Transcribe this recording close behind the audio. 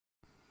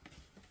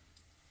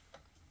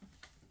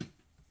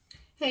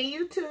Hey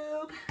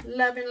YouTube,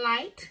 love and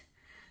light.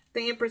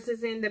 The Empress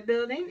is in the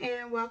building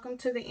and welcome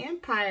to the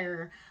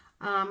Empire.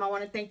 I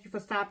want to thank you for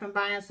stopping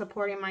by and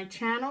supporting my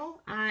channel.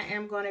 I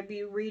am going to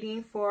be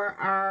reading for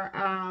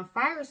our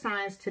fire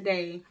signs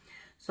today.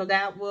 So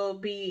that will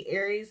be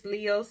Aries,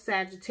 Leo,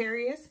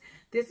 Sagittarius.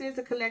 This is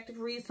a collective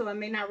read, so it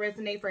may not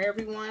resonate for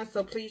everyone.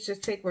 So please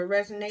just take what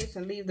resonates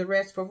and leave the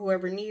rest for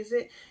whoever needs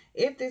it.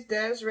 If this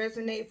does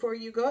resonate for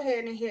you, go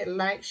ahead and hit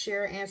like,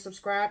 share, and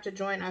subscribe to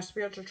join our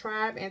spiritual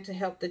tribe and to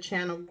help the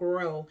channel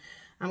grow.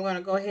 I'm going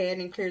to go ahead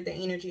and clear the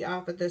energy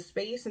off of the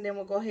space, and then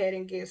we'll go ahead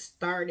and get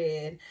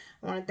started.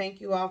 I want to thank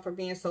you all for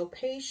being so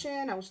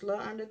patient. I was a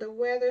little under the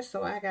weather,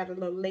 so I got a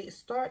little late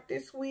start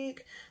this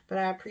week, but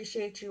I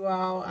appreciate you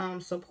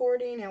all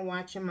supporting and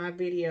watching my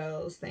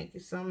videos. Thank you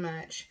so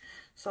much.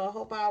 So I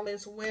hope all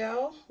is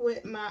well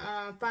with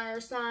my fire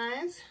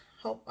signs.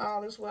 Hope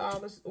all is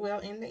well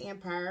in the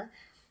Empire.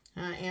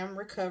 I am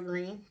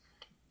recovering.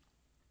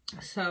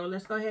 So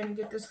let's go ahead and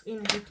get this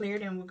energy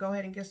cleared, and we'll go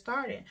ahead and get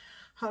started.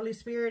 Holy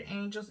Spirit,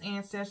 angels,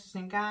 ancestors,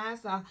 and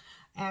guides, I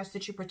ask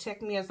that you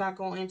protect me as I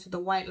go into the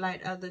white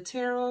light of the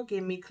tarot.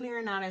 Give me clear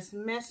and honest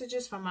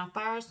messages from my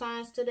fire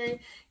signs today.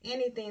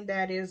 Anything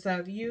that is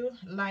of you,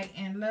 light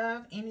and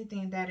love.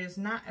 Anything that is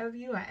not of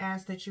you, I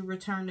ask that you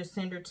return the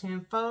sender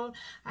tenfold.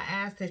 I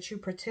ask that you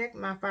protect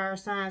my fire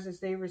signs as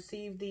they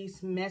receive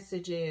these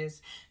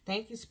messages.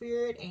 Thank you,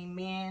 Spirit.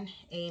 Amen,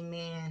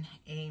 amen,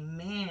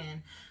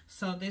 amen.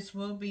 So this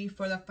will be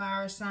for the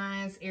fire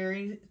signs,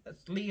 Aries,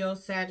 Leo,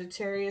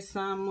 Sagittarius,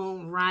 Sun,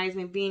 Moon,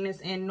 Rising, Venus,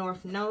 and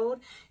North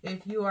Node.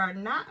 If you are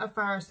not a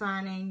fire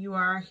sign and you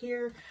are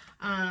here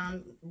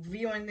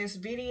viewing this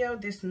video,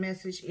 this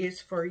message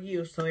is for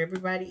you. So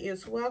everybody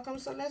is welcome.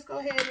 So let's go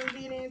ahead and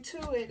get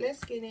into it.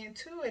 Let's get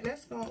into it.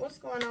 Let's go. What's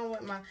going on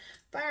with my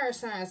fire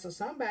signs? So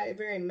somebody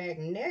very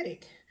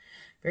magnetic,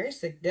 very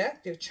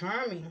seductive,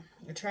 charming,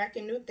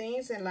 attracting new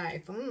things in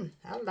life.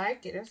 I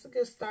like it. That's a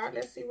good start.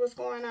 Let's see what's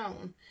going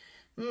on.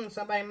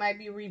 Somebody might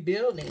be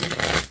rebuilding.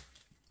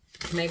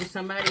 Maybe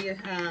somebody is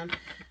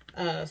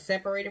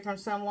separated from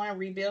someone,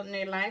 rebuilding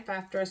their life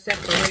after a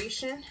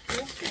separation.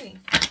 Let's see.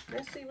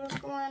 Let's see what's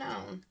going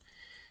on.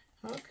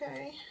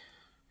 Okay.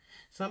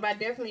 Somebody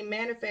definitely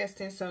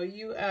manifesting. So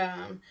you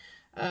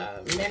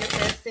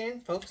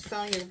manifesting, focus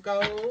on your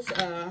goals,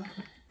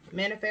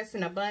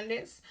 manifesting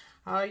abundance.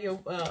 All your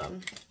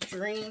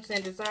dreams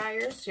and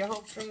desires, your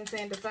hopes, dreams,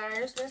 and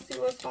desires. Let's see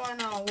what's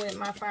going on with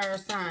my fire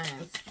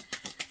signs.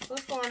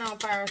 What's going on,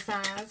 fire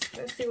signs?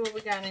 Let's see what we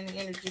got in the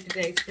energy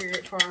today,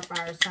 Spirit, for our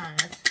fire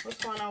signs.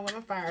 What's going on with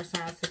my fire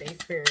signs today,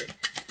 Spirit?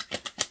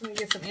 Let me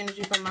get some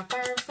energy from my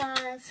fire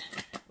signs.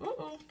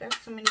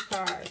 That's too many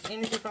cards.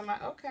 Energy from my,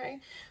 okay.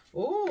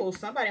 Ooh,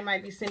 somebody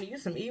might be sending you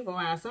some evil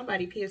eyes.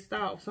 Somebody pissed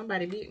off.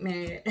 Somebody big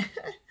mad.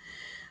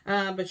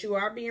 But you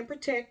are being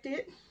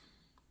protected.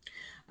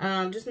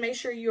 Just make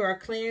sure you are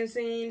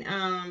cleansing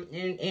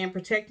and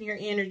protecting your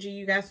energy.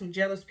 You got some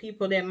jealous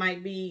people that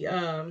might be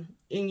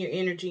in your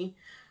energy.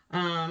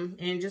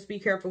 And just be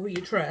careful who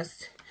you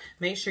trust.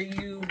 Make sure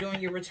you doing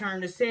your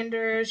return to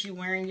senders. You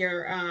wearing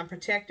your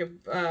protective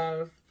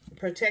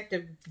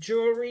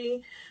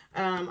jewelry.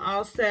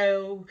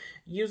 Also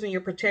using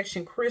your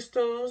protection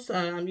crystals.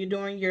 You're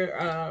doing your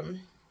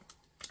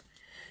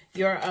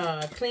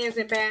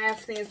cleansing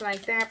baths, things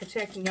like that.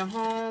 Protecting your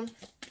home.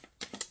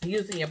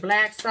 Using your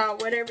black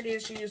salt, whatever it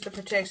is you use to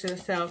protect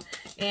yourself.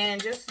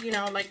 And just, you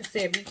know, like I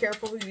said, be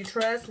careful who you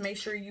trust. Make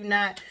sure you're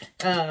not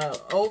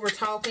over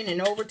talking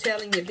and over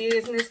telling your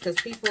business, because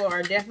people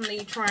are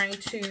definitely trying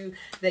to,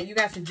 that you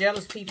got some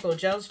jealous people,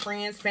 jealous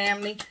friends,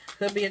 family,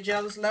 could be a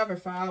jealous lover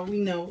for all we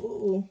know.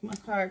 Ooh, my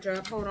card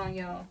dropped. Hold on,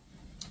 y'all.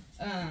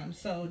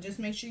 So just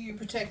make sure you're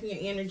protecting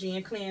your energy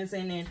and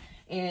cleansing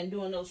and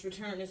doing those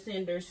return to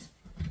senders.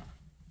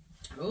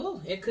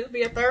 Oh, it could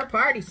be a third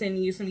party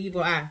sending you some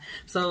evil eye.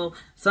 So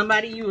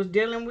somebody you was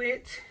dealing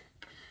with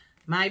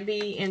might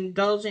be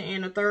indulging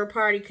in a third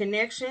party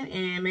connection,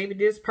 and maybe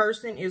this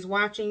person is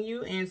watching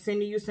you and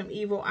sending you some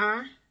evil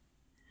eye.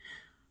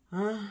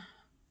 Or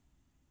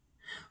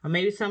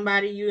maybe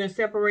somebody you in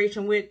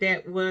separation with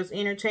that was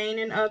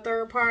entertaining a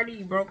third party.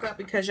 You broke up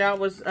because y'all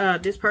was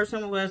this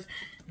person was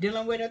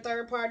dealing with a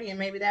third party, and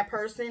maybe that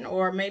person,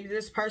 or maybe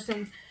this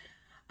person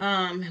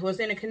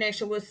was in a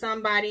connection with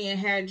somebody and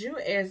had you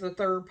as a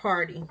third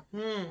party.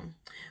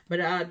 But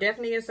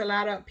definitely it's a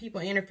lot of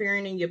people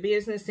interfering in your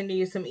business, sending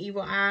you some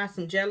evil eyes,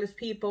 some jealous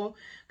people.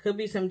 Could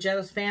be some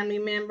jealous family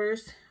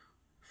members,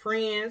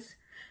 friends,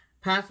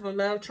 possible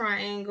love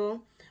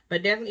triangle.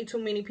 But definitely too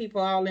many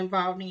people all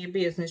involved in your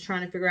business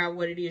trying to figure out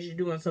what it is you're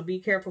doing. So be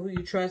careful who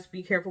you trust.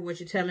 Be careful what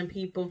you're telling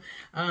people.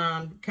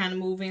 Kind of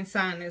move in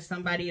silence.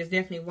 Somebody is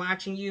definitely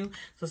watching you.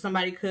 So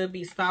somebody could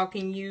be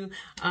stalking you,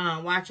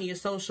 watching your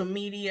social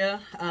media.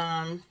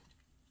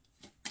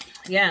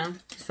 Yeah,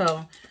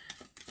 so,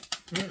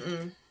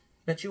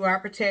 but you are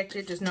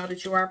protected. Just know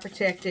that you are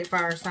protected,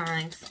 fire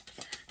signs.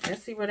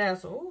 Let's see what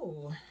else.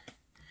 Ooh,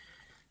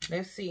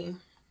 let's see.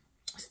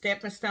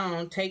 Stepping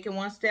stone, taking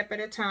one step at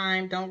a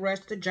time. Don't rush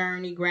the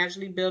journey.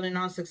 Gradually building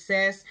on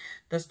success.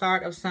 The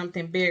start of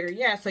something bigger.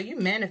 Yeah, so you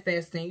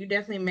manifesting. You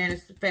definitely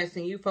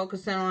manifesting. You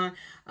focusing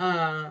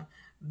on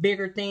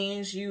bigger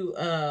things. You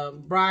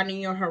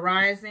broadening your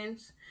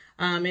horizons.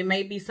 It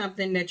may be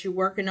something that you're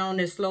working on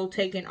that's slow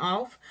taking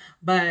off,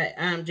 but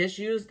just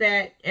use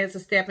that as a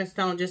stepping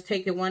stone. Just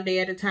take it one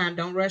day at a time.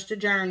 Don't rush the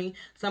journey.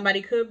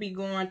 Somebody could be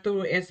going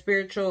through a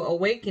spiritual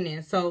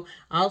awakening. So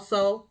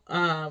also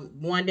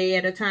one day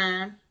at a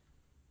time.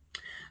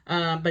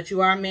 But you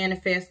are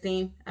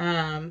manifesting,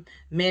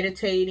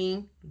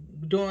 meditating,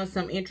 doing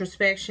some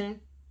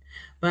introspection.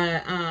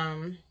 But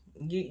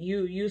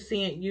you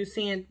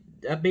seeing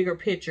a bigger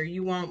picture.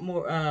 You want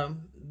more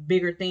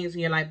bigger things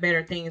in your life,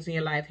 better things in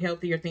your life,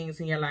 healthier things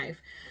in your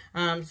life.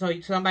 So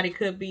somebody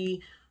could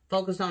be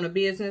focused on a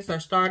business or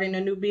starting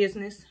a new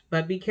business,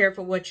 but be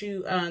careful what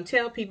you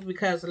tell people,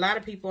 because a lot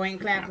of people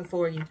ain't clapping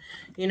for you,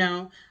 you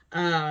know.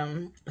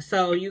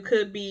 So you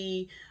could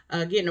be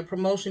getting a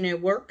promotion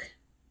at work.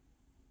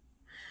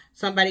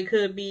 Somebody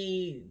could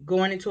be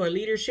going into a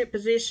leadership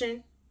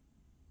position.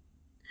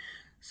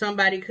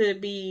 Somebody could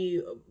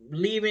be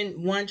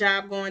leaving one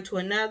job, going to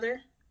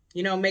another,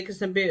 you know, making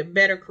some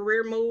better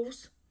career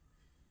moves.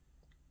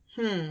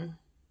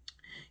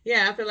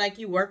 Yeah, I feel like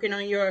you working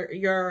on your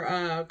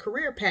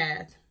career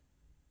path.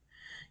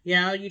 You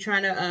know, you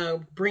trying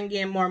to bring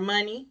in more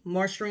money,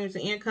 more streams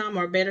of income,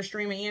 or better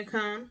stream of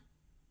income.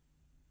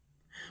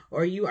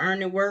 Or you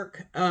earning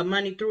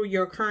money through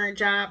your current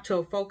job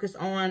to focus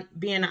on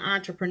being an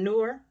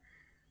entrepreneur.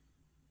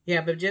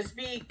 Yeah, but just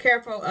be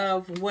careful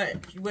of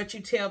what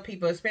you tell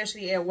people,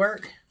 especially at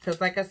work.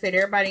 Because like I said,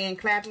 everybody ain't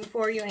clapping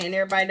for you, and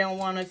everybody don't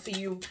want to see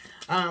you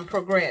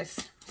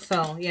progress.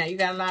 So, yeah, you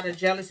got a lot of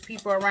jealous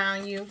people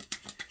around you,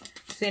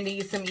 sending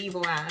you some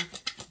evil eye.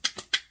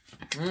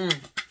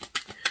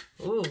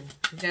 Ooh,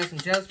 you got some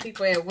jealous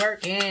people at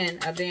work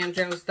and a damn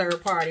jealous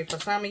third party. For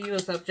some of you,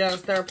 it's a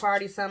jealous third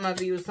party. Some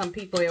of you, some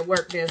people at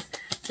work that's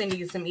sending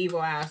you some evil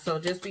eye. So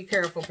just be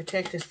careful.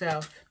 Protect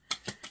yourself.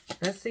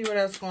 Let's see what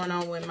else going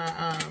on with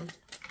my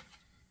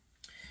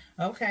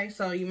Okay,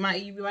 so you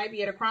might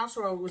be at a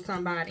crossroad with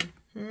somebody.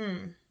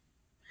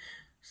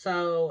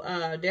 So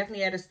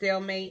definitely at a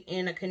stalemate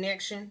in a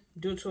connection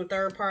due to a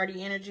third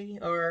party energy,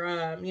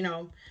 or you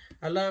know,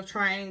 a love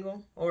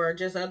triangle, or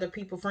just other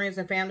people, friends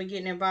and family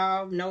getting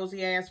involved,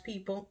 nosy ass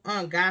people,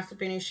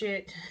 gossiping and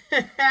shit.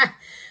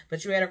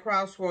 But you're at a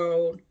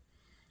crossroad.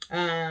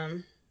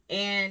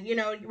 And you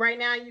know, right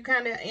now you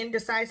kind of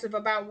indecisive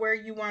about where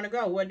you want to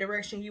go, what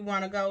direction you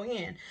want to go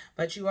in,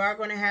 but you are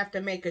going to have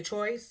to make a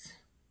choice.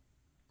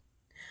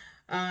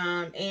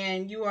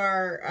 And you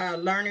are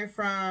learning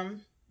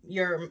from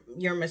your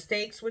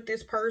mistakes with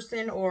this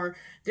person, or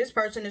this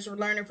person is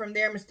learning from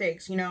their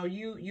mistakes. You know,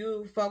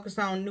 you focus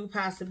on new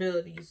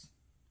possibilities.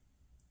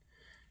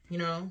 You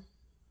know,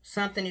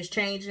 something is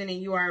changing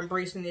and you are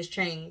embracing this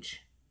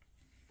change.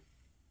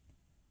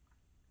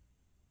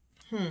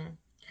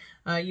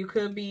 You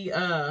could be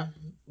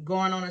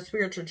going on a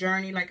spiritual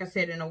journey, like I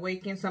said, an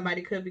awakening.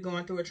 Somebody could be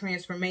going through a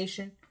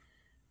transformation.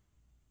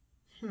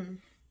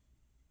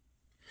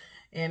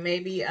 And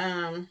maybe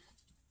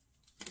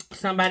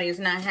somebody is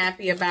not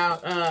happy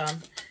about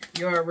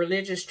your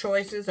religious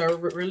choices or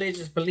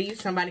religious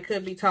beliefs. Somebody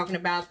could be talking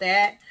about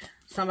that.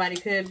 Somebody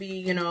could be,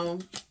 you know,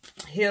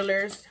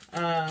 healers,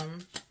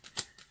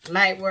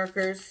 light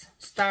workers,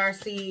 star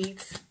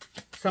seeds.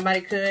 Somebody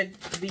could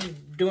be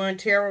doing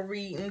tarot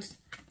readings.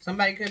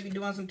 Somebody could be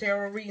doing some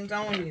tarot readings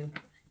on you.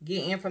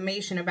 Get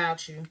information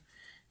about you.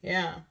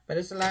 Yeah, but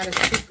it's a lot of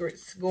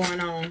secrets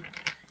going on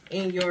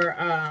in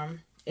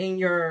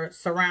your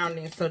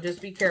surroundings. So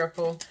just be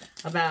careful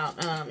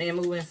about and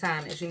move in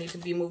silence. You need to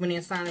be moving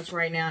in silence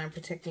right now and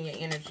protecting your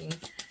energy.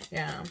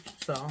 Yeah,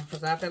 so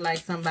because I feel like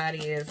somebody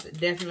is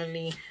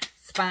definitely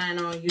spying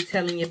on you,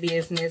 telling your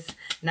business,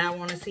 not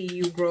want to see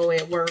you grow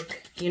at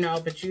work, you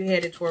know, but you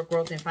headed toward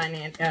growth and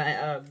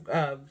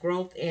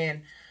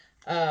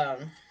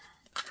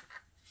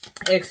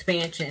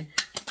expansion.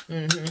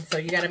 So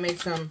you got to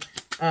make some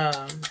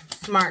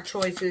smart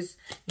choices,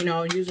 you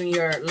know, using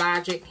your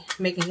logic,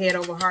 making head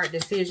over heart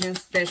decisions,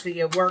 especially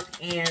at work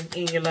and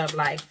in your love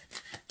life.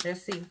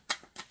 Let's see.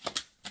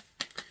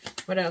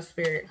 What else,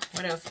 Spirit?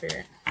 What else,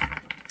 Spirit?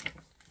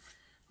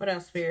 What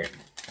else, Spirit?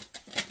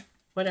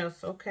 What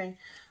else? Okay.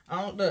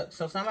 Look,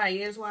 so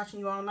somebody is watching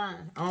you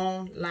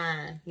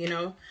online, you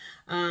know.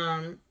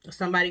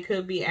 Somebody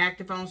could be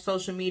active on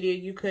social media.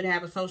 You could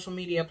have a social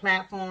media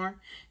platform,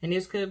 and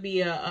this could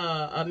be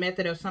a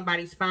method of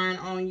somebody spying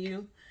on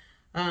you.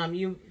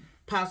 You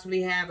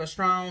possibly have a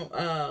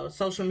strong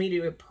social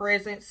media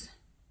presence.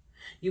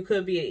 You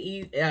could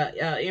be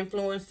an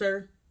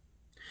influencer.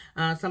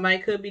 Somebody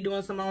could be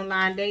doing some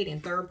online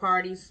dating, third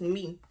parties,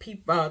 meeting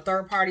people,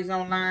 third parties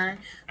online.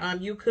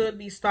 You could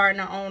be starting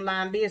an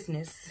online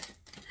business.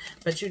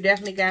 But you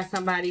definitely got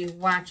somebody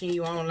watching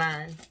you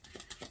online.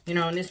 You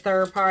know, and this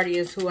third party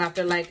is who I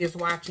feel like is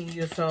watching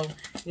you. So,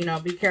 you know,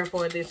 be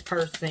careful of this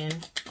person.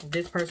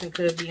 This person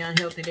could be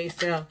unhealthy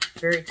themselves,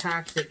 very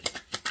toxic.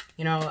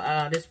 You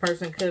know, this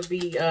person could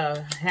be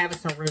having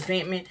some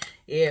resentment.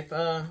 If,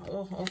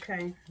 oh,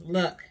 okay,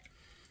 look,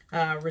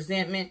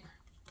 resentment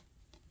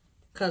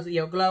because of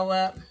your glow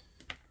up.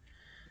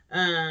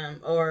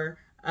 Or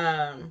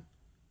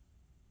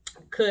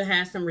could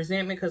have some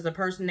resentment because the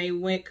person they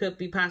went could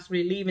be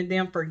possibly leaving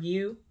them for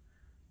you.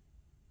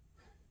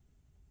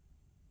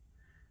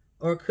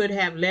 Or could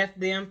have left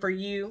them for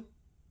you.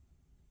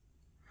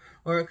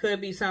 Or it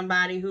could be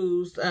somebody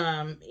who's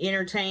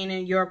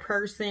entertaining your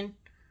person,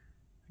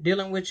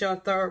 dealing with your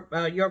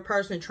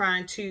person,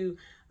 trying to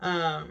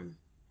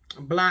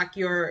block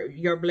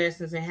your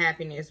blessings and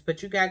happiness.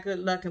 But you got good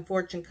luck and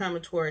fortune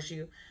coming towards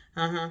you.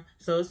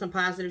 So some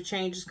positive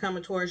changes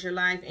coming towards your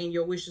life, and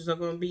your wishes are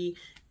going to be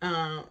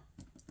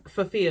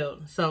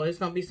fulfilled. So it's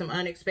going to be some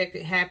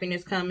unexpected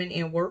happiness coming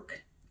in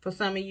work for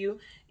some of you,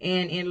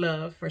 and in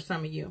love for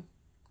some of you.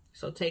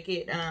 So take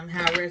it how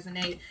it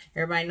resonates.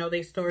 Everybody know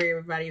their story.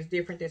 Everybody is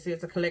different. This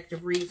is a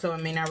collective read, so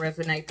it may not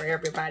resonate for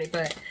everybody.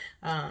 But,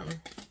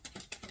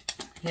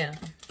 yeah.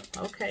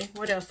 Okay.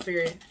 What else,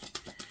 Spirit?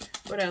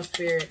 What else,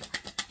 Spirit?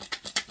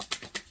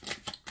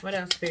 What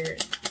else,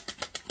 Spirit?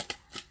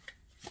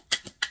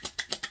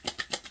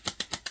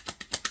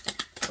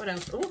 What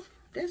else? Oh,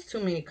 there's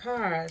too many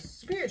cards.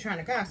 Spirit trying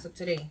to gossip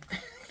today.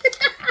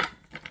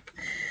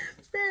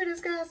 Spirit is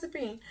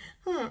gossiping.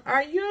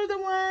 Are you the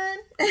one?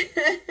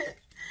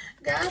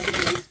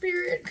 Gossiping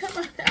Spirit,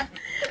 come on now.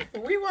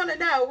 We want to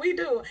know. We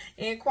do.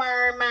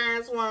 Inquiring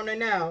minds want to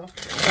know.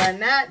 But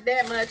not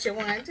that much at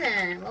one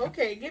time.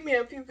 Okay, give me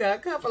a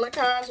couple of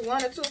cards.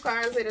 1 or 2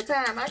 cards at a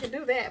time. I can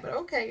do that. But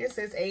okay, it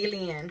says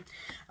alien.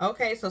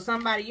 Okay, so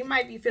somebody, you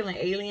might be feeling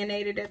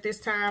alienated at this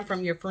time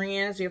from your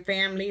friends, your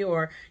family,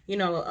 or, you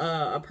know,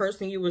 a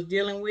person you was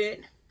dealing with.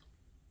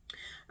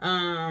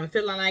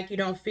 Feeling like you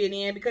don't fit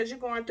in because you're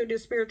going through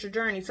this spiritual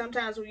journey.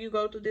 Sometimes when you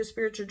go through this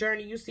spiritual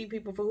journey, you see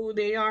people for who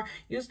they are.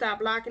 You stop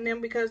blocking them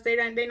because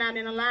they're not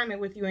in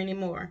alignment with you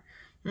anymore.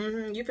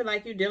 You feel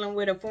like you're dealing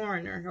with a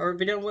foreigner, or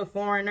dealing with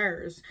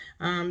foreigners,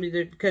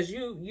 because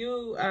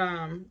you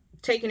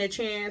taking a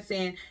chance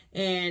and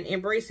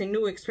embracing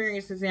new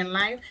experiences in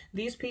life.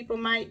 These people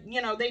might,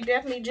 you know, they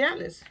definitely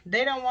jealous.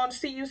 They don't want to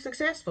see you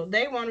successful.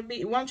 They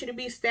want you to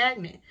be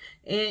stagnant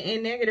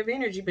in negative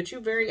energy, but you're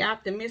very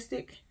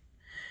optimistic.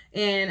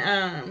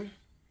 And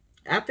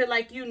I feel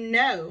like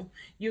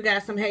you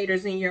got some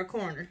haters in your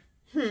corner.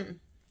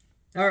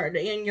 Or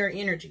in your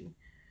energy.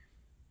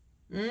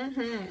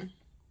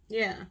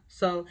 Yeah.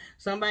 So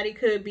somebody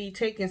could be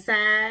taking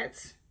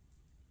sides.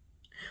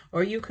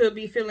 Or you could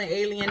be feeling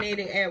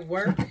alienated at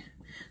work.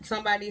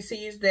 Somebody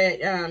sees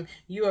that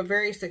you are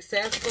very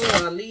successful,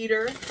 or a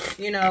leader,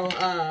 you know,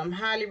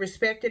 highly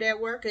respected at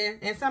work,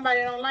 and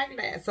somebody don't like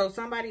that. So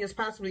somebody is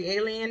possibly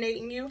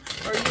alienating you,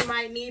 or you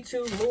might need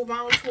to move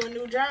on to a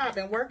new job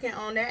and working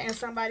on that, and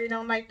somebody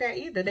don't like that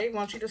either. They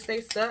want you to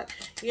stay stuck,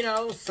 you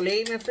know,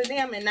 slaving for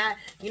them, and not,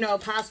 you know,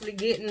 possibly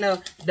getting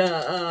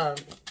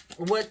the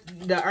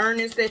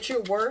earnings that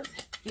you're worth,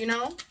 you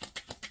know.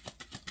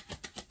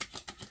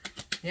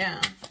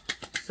 Yeah.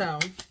 So,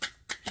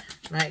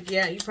 like,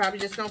 yeah, you probably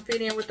just don't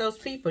fit in with those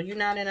people. You're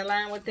not in a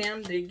line with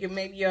them.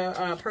 Maybe your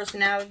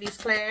personalities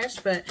clash,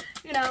 but,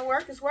 you know,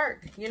 work is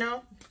work, you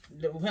know.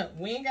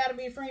 We ain't got to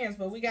be friends,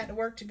 but we got to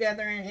work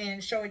together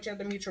and show each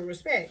other mutual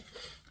respect,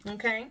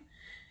 okay?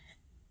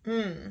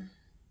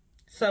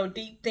 So,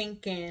 deep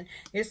thinking.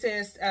 It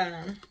says,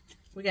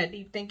 we got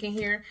deep thinking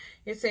here.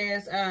 It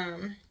says,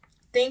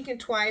 thinking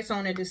twice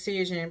on a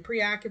decision,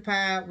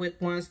 preoccupied with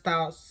one's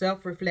thoughts,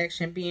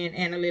 self-reflection, being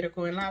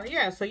analytical and logical.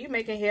 Yeah, so you're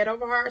making head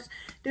over heart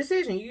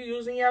decision. You're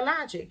using your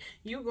logic.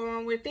 You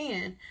going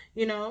within,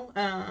 you know,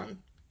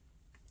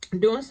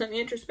 doing some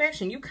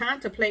introspection. You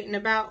contemplating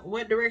about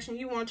what direction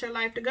you want your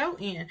life to go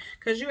in,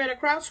 because you're at a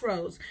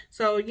crossroads.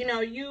 So, you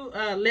know, you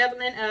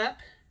leveling up.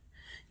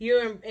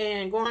 You're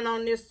and going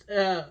on this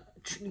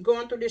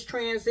going through this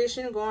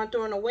transition, going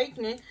through an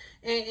awakening,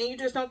 and you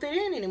just don't fit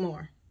in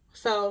anymore.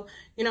 So,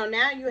 you know,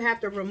 now you have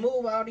to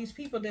remove all these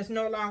people that's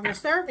no longer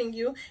serving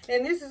you.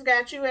 And this has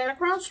got you at a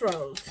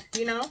crossroads,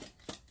 you know.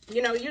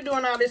 You know, you're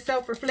doing all this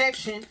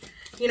self-reflection,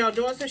 you know,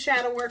 doing some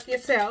shadow work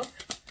yourself,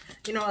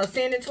 you know,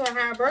 ascending to a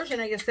higher version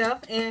of yourself.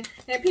 And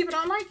people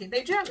don't like it.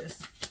 They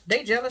jealous.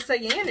 They jealous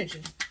of your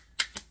energy.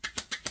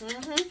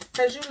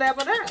 Because you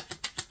leveled up.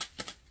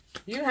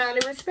 You highly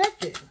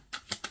respected.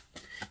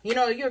 You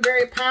know, you're a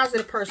very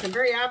positive person,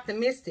 very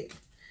optimistic.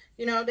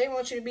 You know, they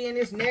want you to be in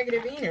this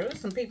negative energy. There's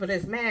some people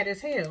that's mad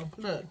as hell.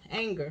 Look,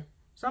 anger.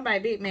 Somebody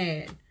big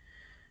mad.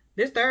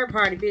 This third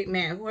party big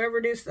mad.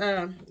 Whoever this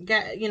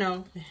guy, you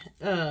know,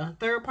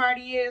 third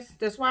party is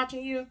that's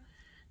watching you,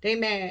 they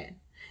mad.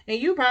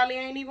 And you probably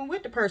ain't even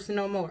with the person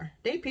no more.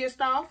 They pissed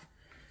off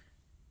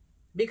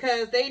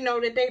because they know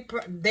that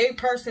they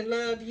person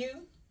love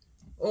you.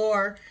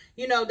 Or,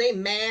 you know, they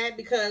mad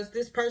because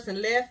this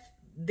person left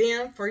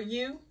them for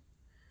you.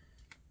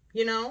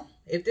 You know,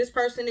 if this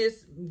person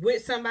is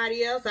with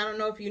somebody else, I don't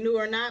know if you knew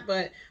or not,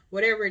 but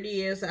whatever it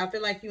is, I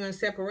feel like you're in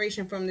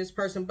separation from this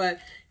person. But,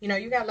 you know,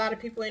 you got a lot of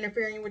people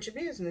interfering with your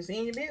business,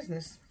 in your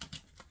business.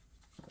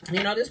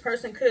 You know, this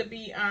person could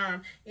be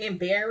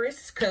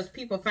embarrassed because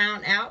people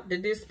found out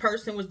that this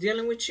person was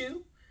dealing with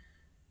you.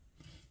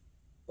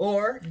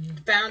 Or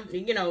found,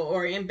 you know,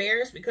 or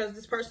embarrassed because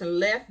this person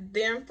left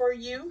them for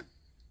you.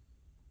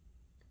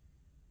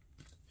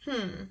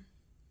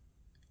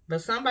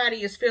 But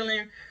somebody is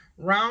feeling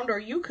wronged, or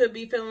you could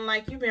be feeling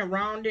like you've been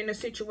wronged in a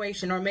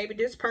situation. Or maybe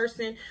this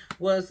person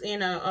was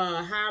in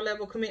a higher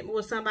level commitment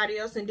with somebody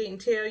else and didn't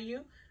tell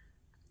you.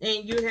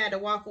 And you had to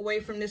walk away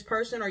from this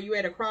person, or you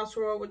had a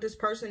crossroad with this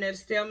person at a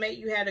stalemate.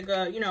 You had to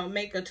go, you know,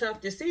 make a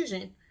tough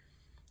decision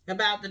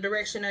about the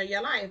direction of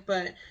your life.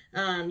 But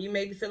you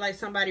maybe feel like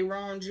somebody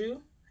wronged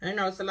you. I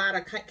know it's a lot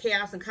of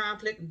chaos and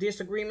conflict,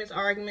 disagreements,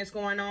 arguments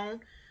going on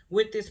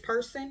with this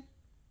person.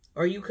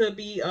 Or you could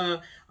be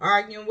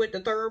arguing with the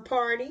third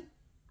party.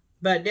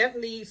 But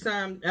definitely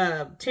some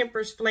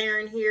tempers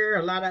flaring here.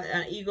 A lot of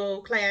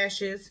ego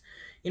clashes.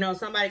 You know,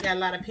 somebody got a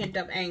lot of pent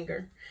up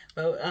anger.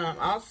 But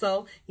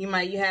also, you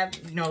have,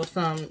 you know,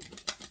 some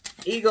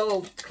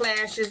ego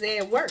clashes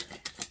at work.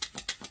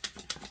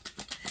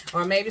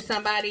 Or maybe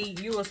somebody,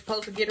 you were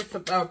supposed to get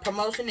a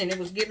promotion and it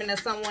was given to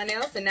someone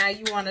else, and now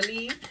you want to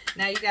leave.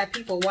 Now you got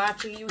people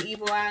watching you,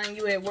 evil eyeing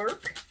you at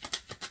work.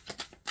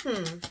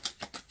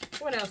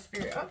 What else,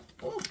 Spirit?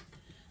 Oh,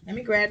 let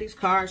me grab these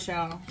cards,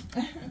 y'all.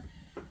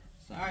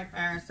 Sorry,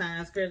 fire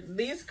signs, because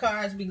these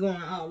cards be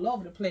going all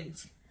over the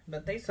place.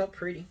 But they so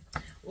pretty.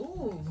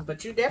 Ooh,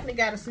 but you definitely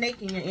got a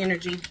snake in your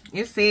energy.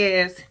 It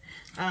says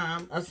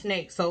a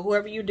snake. So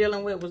whoever you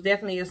dealing with was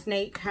definitely a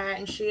snake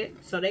hiding shit.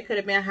 So they could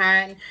have been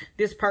hiding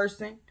this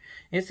person.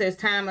 It says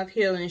time of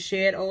healing,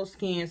 shed old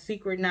skin,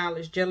 secret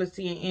knowledge,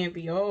 jealousy, and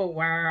envy. Oh,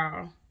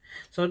 wow.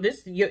 So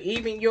this,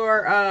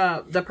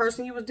 the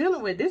person you was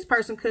dealing with, this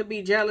person could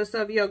be jealous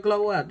of your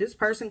glow up. This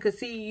person could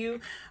see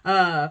you,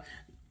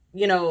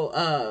 you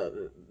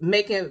know,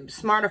 making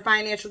smarter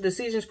financial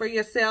decisions for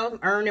yourself,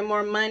 earning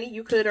more money.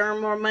 You could earn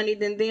more money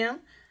than them,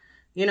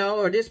 you know,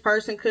 or this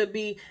person could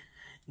be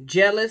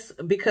jealous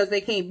because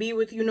they can't be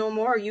with you no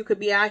more. Or you could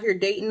be out here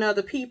dating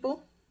other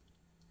people.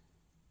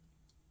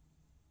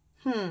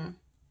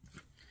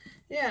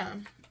 Yeah.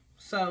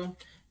 So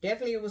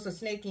definitely it was a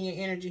snake in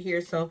your energy here.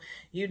 So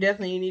you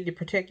definitely need to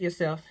protect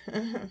yourself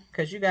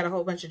because you got a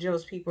whole bunch of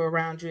jealous people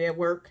around you at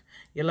work,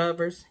 your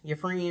lovers, your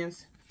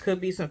friends,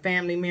 could be some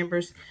family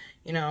members,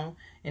 you know.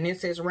 And it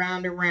says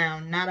round and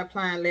round, not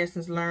applying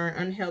lessons learned,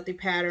 unhealthy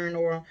pattern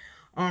or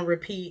on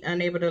repeat,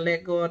 unable to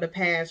let go of the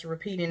past,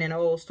 repeating an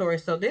old story.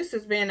 So this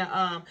has been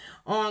an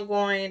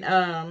ongoing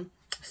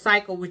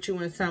cycle with you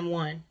and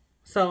someone.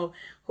 So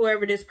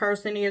whoever this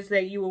person is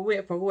that you were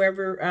with, or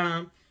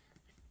whoever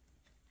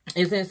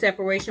is in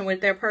separation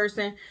with that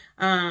person,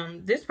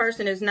 this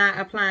person is not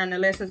applying the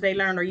lessons they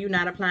learned, or you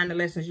not applying the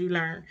lessons you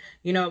learned,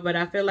 you know. But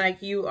I feel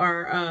like you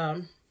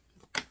are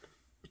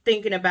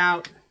thinking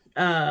about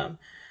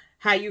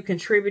how you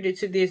contributed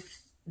to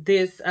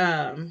this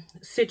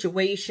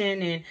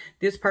situation, and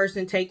this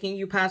person taking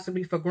you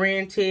possibly for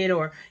granted,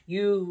 or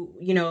you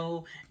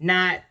know,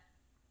 not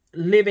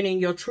living in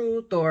your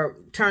truth, or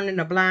turning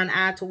a blind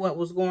eye to what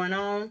was going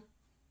on.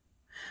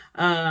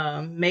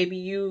 Maybe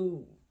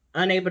you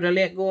unable to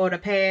let go of the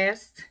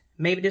past.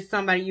 Maybe this is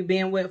somebody you've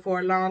been with for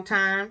a long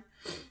time.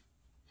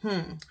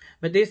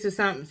 But this is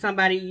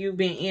somebody you've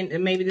been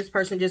in. Maybe this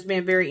person just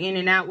been very in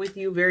and out with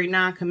you, very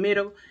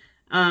non-committal,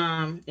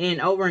 and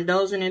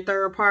overindulging in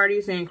third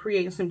parties and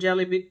creating some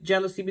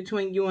jealousy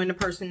between you and the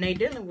person they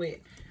dealing with.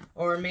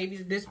 Or maybe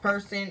this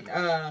person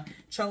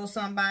chose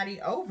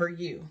somebody over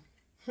you.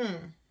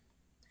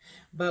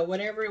 But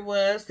whatever it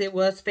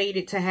was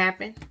fated to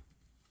happen.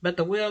 But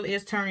the wheel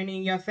is turning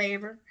in your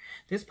favor.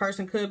 This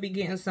person could be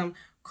getting some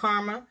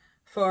karma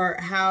for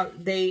how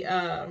they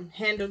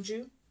handled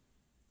you.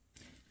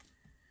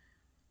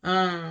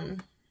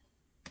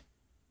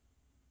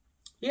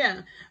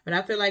 Yeah, but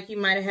I feel like you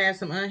might have had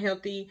some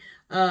unhealthy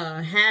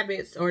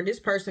habits, or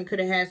this person could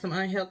have had some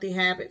unhealthy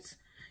habits.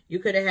 You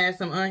could have had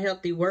some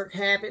unhealthy work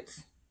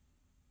habits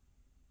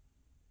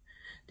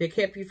that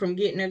kept you from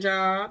getting a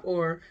job,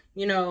 or,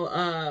 you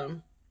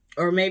know,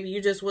 or maybe you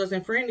just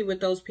wasn't friendly with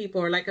those people,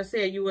 or like I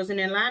said, you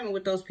wasn't in alignment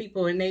with those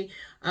people, and they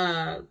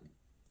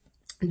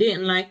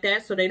didn't like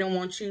that, so they don't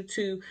want you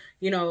to,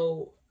 you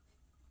know,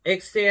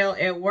 excel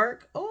at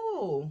work.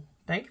 Oh,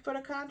 thank you for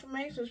the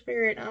confirmation,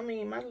 Spirit. I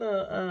mean, my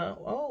little,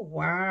 oh,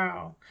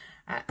 wow.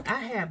 I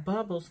had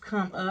bubbles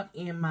come up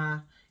in my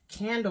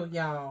candle,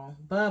 y'all.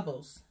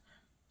 Bubbles.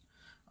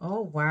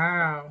 Oh,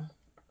 wow.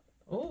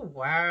 Oh,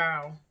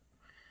 wow.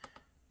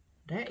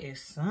 That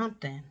is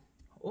something.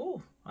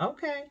 Oh,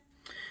 okay.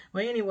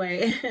 Well,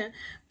 anyway,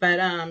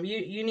 but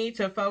you need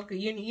to focus.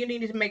 You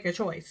need to make a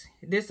choice.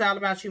 This is all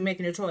about you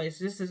making a choice.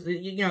 This is,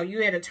 you know,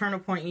 you had a turning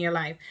point in your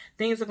life.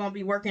 Things are going to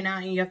be working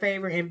out in your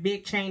favor, and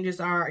big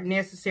changes are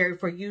necessary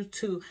for you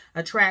to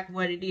attract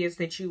what it is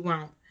that you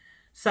want.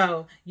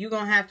 So you're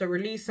going to have to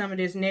release some of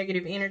this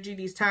negative energy,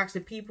 these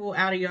toxic people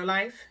out of your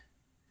life,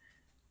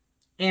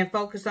 and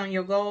focus on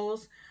your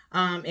goals.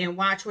 And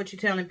watch what you're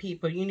telling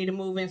people. You need to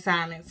move in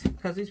silence,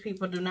 because these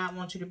people do not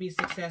want you to be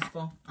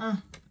successful.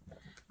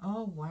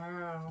 Oh,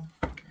 wow.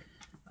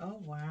 Oh,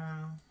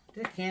 wow.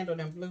 This candle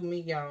done blew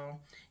me, y'all.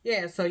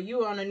 Yeah, so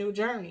you on a new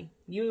journey.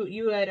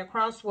 You at a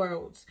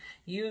crossroads.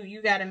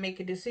 You got to make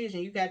a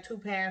decision. You got 2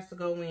 paths to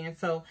go in.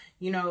 So,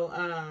 you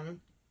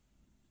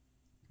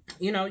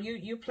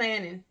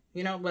planning,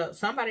 but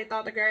somebody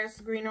thought the grass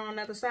was greener on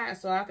the other side.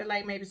 So I feel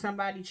like maybe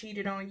somebody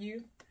cheated on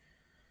you,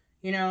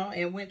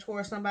 and went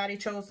towards somebody,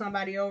 chose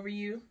somebody over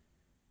you.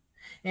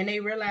 And they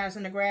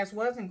realizing the grass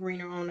wasn't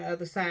greener on the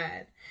other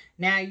side.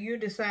 Now you're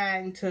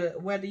deciding to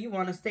whether you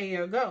want to stay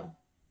or go.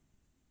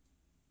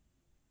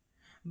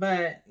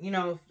 But,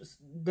 the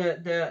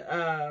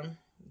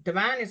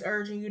divine is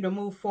urging you to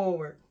move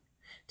forward.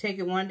 Take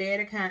it one day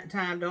at a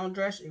time. Don't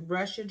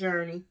rush your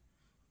journey.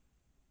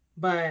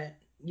 But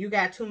you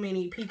got too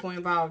many people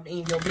involved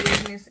in your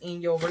business,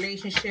 in your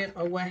relationship,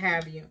 or what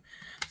have you.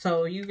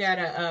 So you got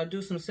to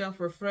do some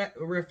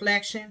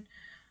self-reflection.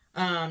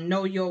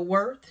 Know your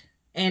worth.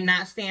 And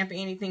not stand for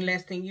anything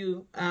less than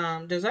you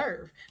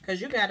deserve. Because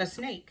you got a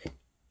snake.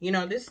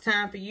 This is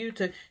time for you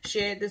to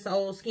shed this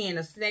old skin.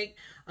 A snake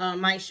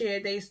might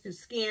shed their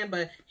skin,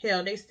 but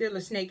hell, they still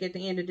a snake at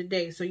the end of the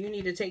day. So you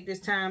need to take this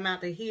time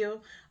out to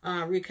heal,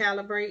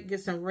 recalibrate,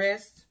 get some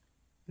rest,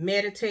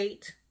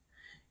 meditate,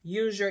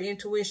 use your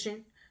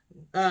intuition,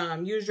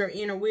 use your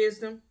inner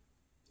wisdom.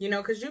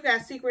 Because you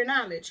got secret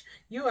knowledge.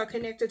 You are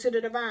connected to the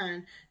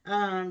divine.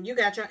 You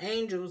got your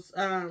angels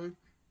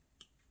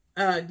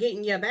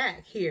getting your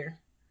back here,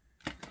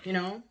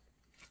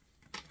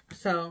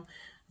 so,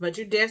 but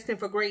you're destined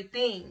for great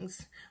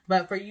things.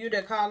 But for you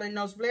to call in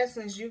those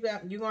blessings, you're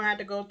gonna have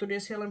to go through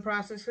this healing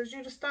process, because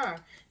you're the star.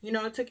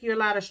 It took you a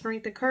lot of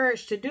strength and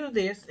courage to do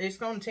this. It's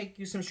gonna take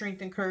you some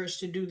strength and courage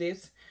to do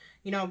this,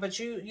 but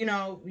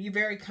you're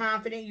very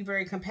confident, you're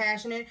very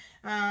compassionate.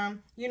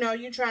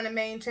 You're trying to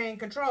maintain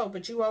control,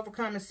 but you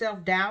overcome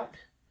self-doubt,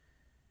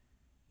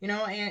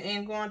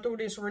 and going through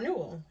this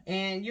renewal.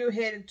 And you're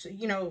headed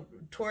to,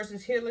 towards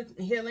this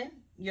healing,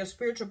 your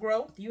spiritual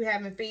growth. You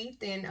having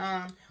faith and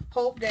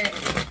hope that,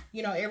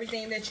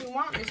 everything that you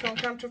want is going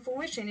to come to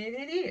fruition. And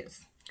it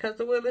is. Because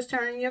the wheel is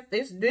turning. But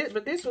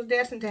this was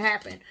destined to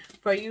happen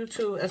for you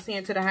to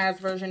ascend to the highest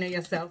version of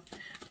yourself.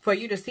 For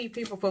you to see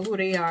people for who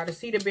they are. To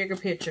see the bigger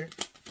picture.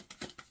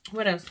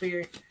 What else,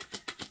 Spirit?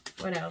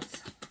 What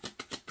else?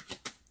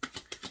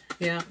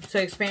 Yeah.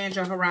 To expand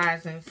your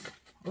horizons.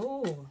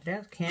 Ooh,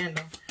 that's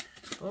candle.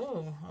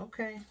 Oh,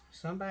 okay.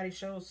 Somebody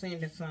showed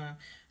sending some.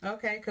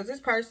 Okay, because this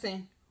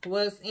person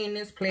was in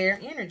this player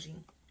energy.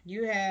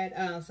 You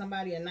had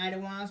somebody, a Knight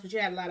of Wands, but you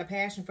had a lot of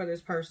passion for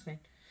this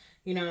person.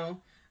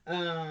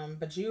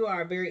 But you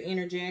are very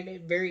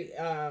energetic, very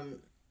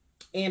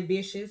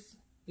ambitious.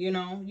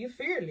 You're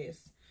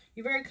fearless.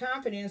 You're very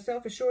confident and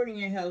self-assured in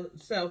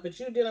yourself, but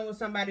you're dealing with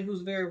somebody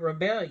who's very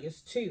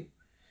rebellious too.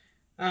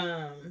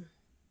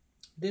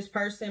 This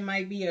person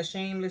might be a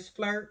shameless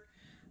flirt.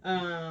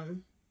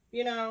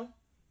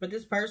 But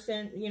this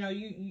person,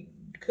 you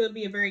could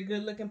be a very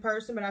good-looking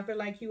person, but I feel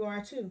like you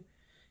are too.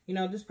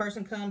 This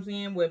person comes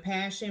in with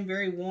passion,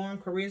 very warm,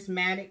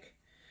 charismatic,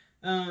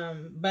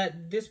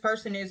 but this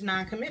person is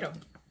non-committal.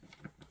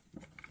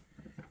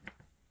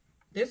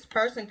 This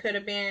person could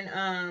have been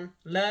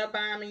love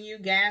bombing you,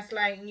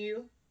 gaslighting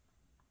you,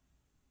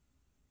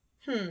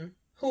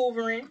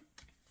 hoovering.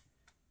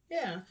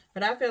 Yeah,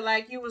 but I feel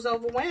like you was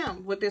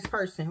overwhelmed with this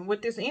person,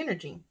 with this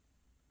energy.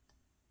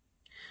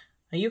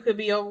 And you could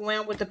be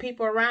overwhelmed with the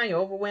people around you,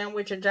 overwhelmed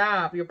with your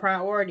job, your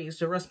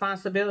priorities, your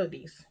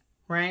responsibilities,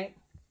 right?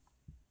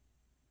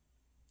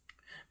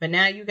 But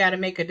now you got to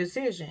make a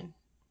decision.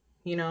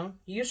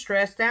 You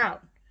stressed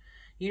out.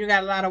 You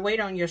got a lot of weight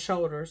on your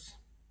shoulders.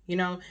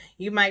 You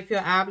might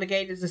feel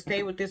obligated to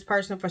stay with this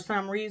person for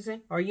some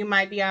reason, or you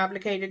might be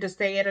obligated to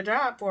stay at a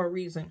job for a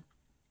reason.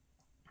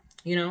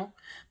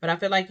 But I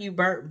feel like you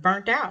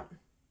burnt out.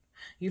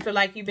 You feel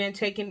like you've been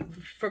taken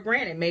for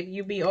granted. Maybe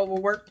you be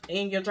overworked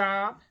in your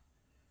job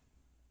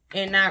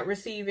and not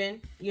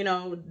receiving,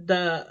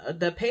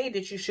 the pay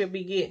that you should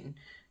be getting.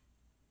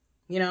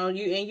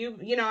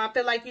 I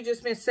feel like you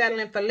just been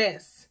settling for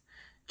less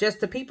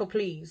just to people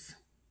please.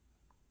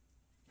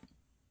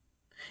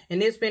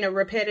 And it's been a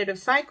repetitive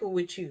cycle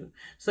with you.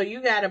 So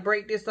you got to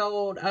break this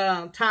old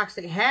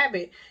toxic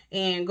habit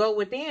and go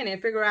within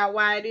and figure out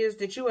why it is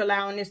that you're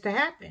allowing this to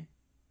happen.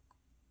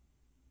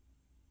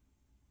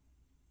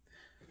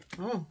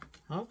 Oh,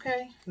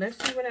 okay. Let's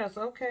see what else.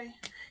 Okay.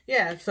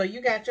 Yeah, so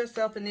you got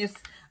yourself in this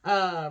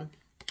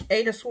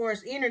Eight of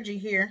Swords energy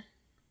here.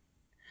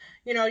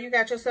 You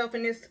got yourself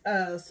in this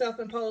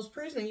self-imposed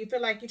prison. You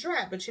feel like you're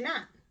trapped, but you're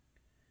not.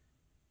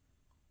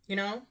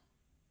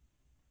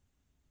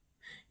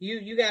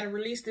 You got to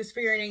release this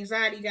fear and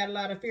anxiety. You got a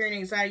lot of fear and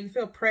anxiety. You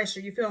feel pressure.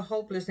 You feel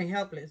hopeless and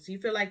helpless. You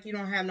feel like you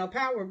don't have no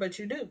power, but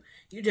you do.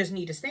 You just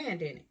need to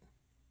stand in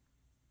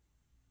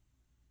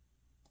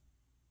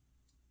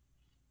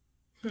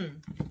it.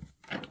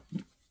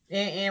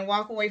 And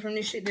walk away from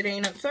this shit that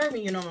ain't up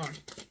serving you no more.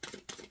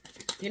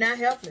 You're not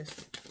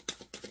helpless.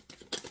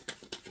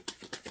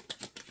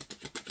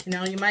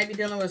 You might be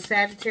dealing with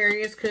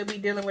Sagittarius. Could be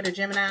dealing with a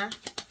Gemini.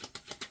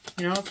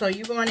 You know, so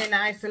you're going into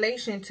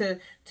isolation to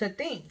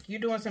think. You're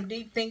doing some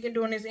deep thinking,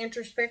 doing this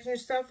introspection,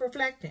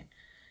 self-reflecting.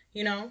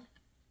 You know.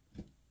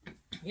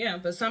 Yeah,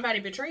 but somebody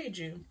betrayed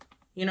you.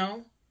 You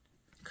know.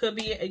 Could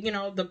be, you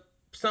know,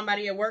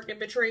 somebody at work that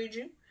betrayed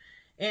you.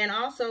 And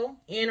also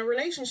in a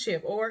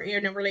relationship, or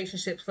in a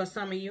relationship for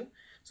some of you.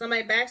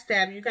 Somebody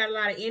backstabbed you. You got a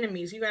lot of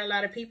enemies. You got a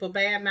lot of people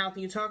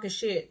bad-mouthing you, talking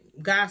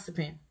shit,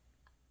 gossiping.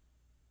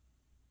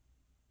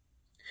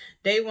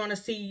 They want to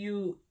see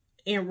you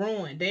in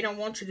ruin. They don't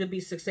want you to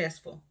be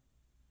successful.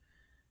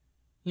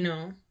 You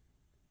know.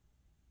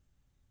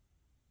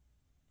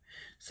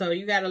 So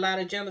you got a lot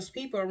of jealous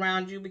people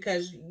around you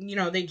because, you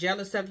know, they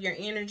jealous of your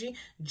energy,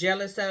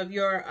 jealous of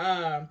your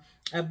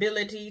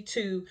ability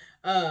to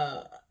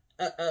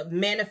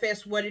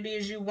manifest what it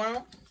is you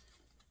want.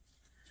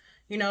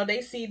 You know,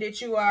 they see that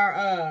you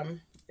are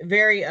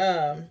very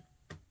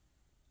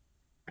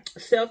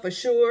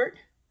self-assured.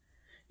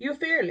 You're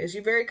fearless.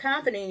 You're very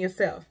confident in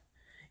yourself.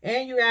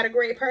 And you got a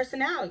great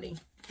personality.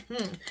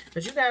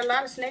 But you got a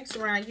lot of snakes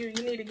around you.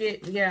 You need to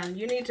get,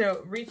 you need to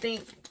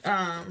rethink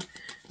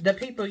the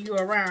people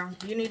you're around.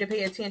 You need to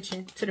pay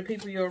attention to the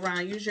people you're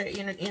around. Use your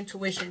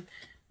intuition.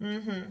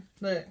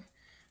 Look.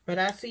 But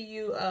I see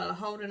you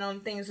holding on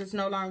to things that's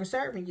no longer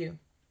serving you.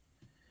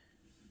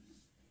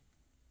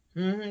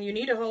 You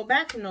need to hold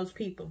back from those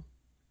people.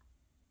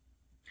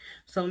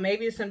 So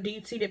maybe it's some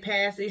deep-seated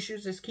past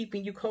issues that's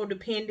keeping you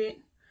codependent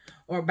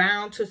or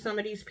bound to some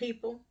of these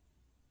people.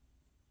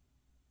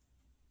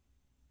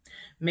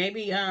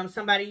 Maybe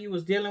somebody you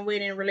was dealing with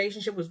in a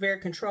relationship was very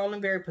controlling,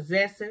 very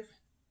possessive.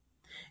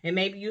 And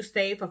maybe you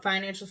stayed for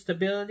financial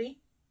stability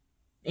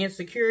and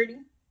security.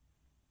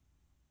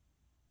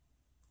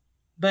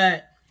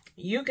 But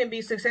you can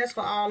be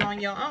successful all on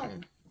your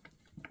own.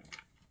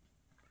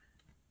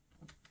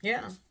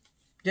 Yeah.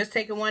 Just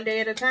take it one day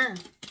at a time.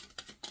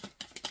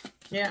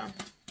 Yeah.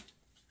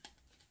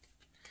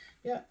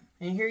 Yeah.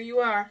 And here you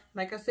are,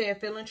 like I said,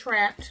 feeling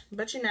trapped,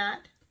 but you're not.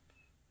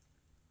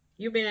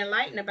 You've been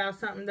enlightened about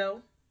something,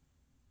 though.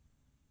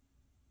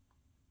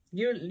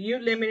 You're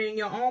limiting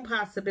your own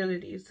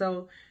possibilities.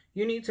 So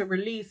you need to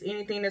release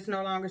anything that's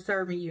no longer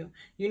serving you.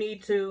 You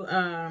need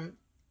to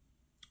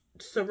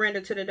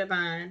surrender to the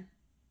divine.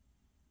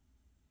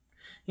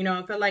 You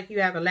know, I feel like you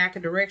have a lack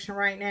of direction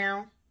right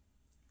now.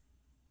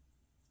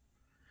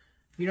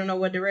 You don't know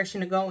what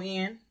direction to go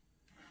in.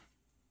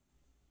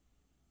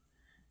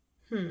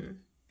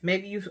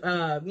 Maybe you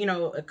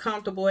know,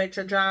 comfortable at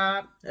your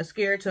job,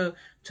 scared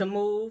to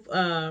move,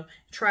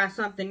 try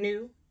something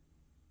new.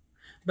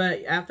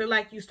 But I feel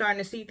like you're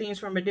starting to see things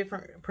from a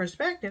different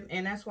perspective.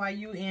 And that's why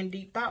you in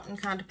deep thought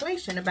and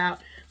contemplation about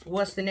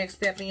what's the next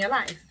step in your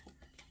life.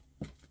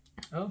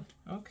 Oh,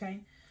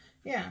 okay.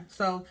 Yeah.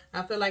 So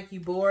I feel like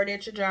you bored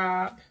at your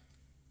job.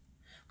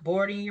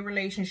 Bored in your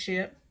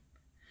relationship.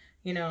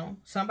 You know,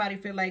 somebody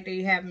feel like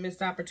they have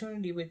missed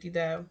opportunity with you,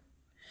 though.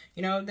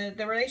 You know,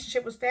 the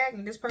relationship was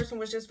stagnant. This person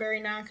was just very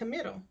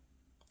non-committal.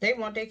 They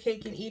want their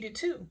cake and eat it,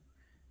 too.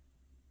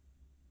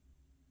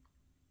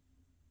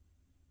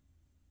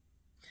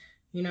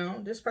 You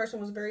know, this person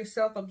was very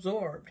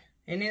self-absorbed.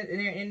 And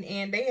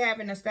they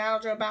have a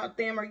nostalgia about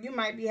them, or you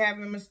might be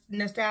having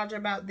nostalgia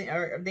about them,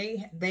 or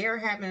they are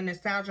having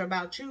nostalgia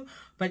about you,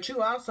 but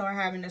you also are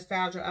having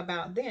nostalgia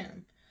about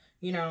them.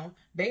 You know,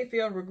 they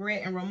feel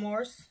regret and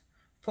remorse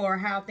for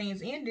how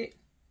things ended.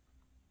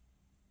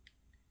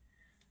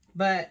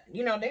 But,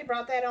 you know, they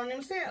brought that on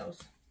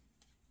themselves.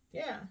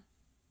 Yeah.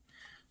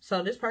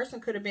 So this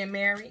person could have been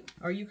married,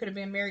 or you could have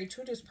been married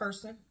to this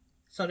person.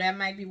 So that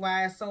might be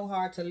why it's so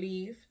hard to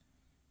leave.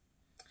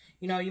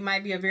 You know, you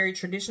might be a very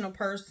traditional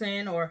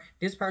person, or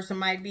this person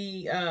might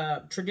be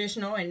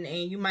traditional and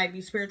you might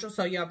be spiritual.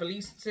 So your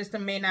belief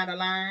system may not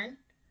align.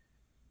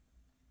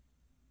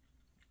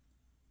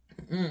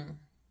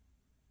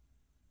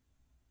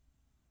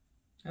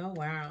 Oh,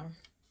 wow.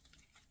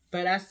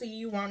 But I see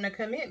you wanting a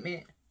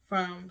commitment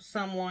from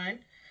someone.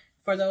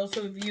 For those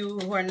of you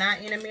who are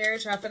not in a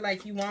marriage, I feel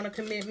like you want a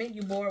commitment.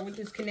 You bored with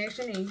this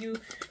connection, and you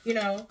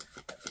know,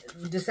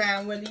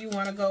 decide whether you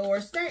want to go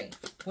or stay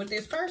with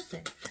this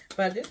person.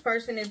 But this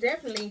person is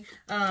definitely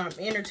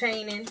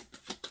entertaining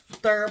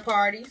third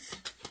parties.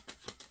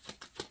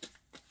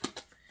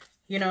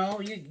 You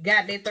know, you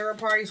got their third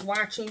parties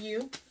watching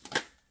you.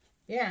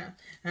 Yeah.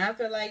 And I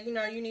feel like, you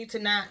know, you need to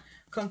not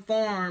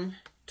conform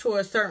to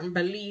a certain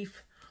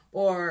belief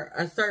or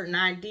a certain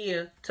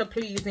idea to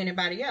please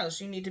anybody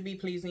else. You need to be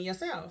pleasing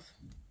yourself.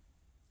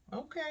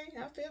 Okay,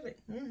 I feel it.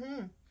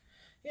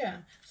 Yeah.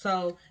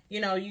 So,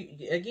 you know,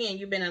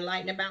 you've been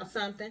enlightened about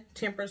something.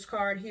 Temperance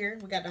card here.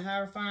 We got the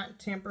Hierophant,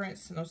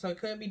 Temperance. So it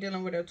could be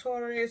dealing with a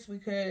Taurus. We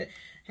could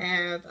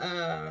have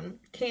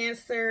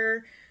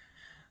Cancer,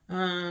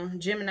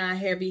 Gemini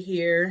heavy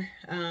here.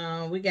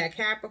 We got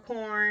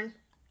Capricorn.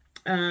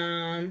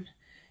 And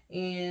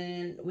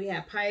we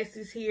have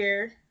Pisces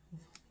here.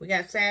 We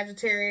got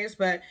Sagittarius,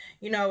 but,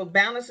 you know,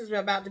 balance is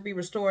about to be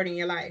restored in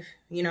your life.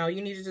 You know,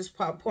 you need to just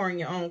pour in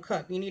your own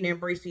cup. You need to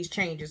embrace these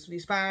changes.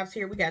 These fives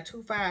here, we got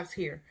 2 5s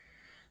here.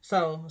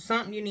 So,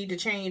 something you need to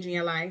change in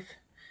your life.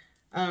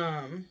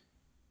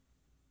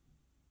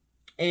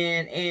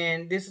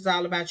 And this is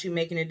all about you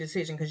making a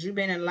decision, because you've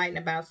been enlightened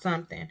about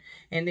something,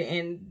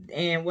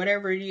 and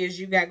whatever it is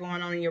you got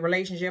going on in your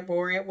relationship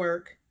or at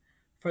work,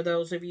 for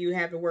those of you who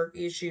have the work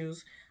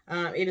issues,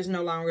 it is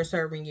no longer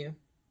serving you.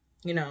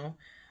 You know,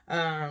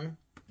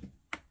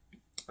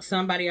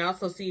 somebody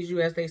also sees you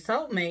as their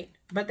soulmate,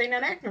 but they're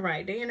not acting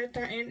right. They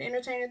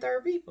entertaining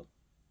third people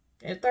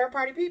and third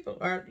party people,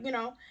 or, you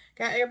know,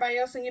 got everybody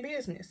else in your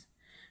business.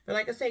 But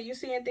like I said, you're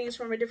seeing things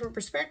from a different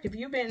perspective.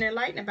 You've been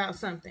enlightened about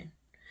something.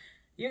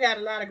 You got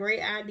a lot of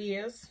great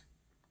ideas.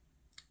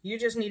 You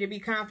just need to be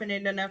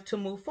confident enough to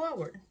move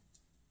forward.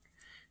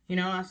 You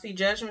know, I see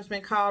judgment's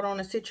been called on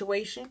a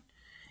situation,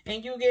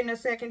 and you're getting a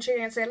second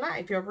chance at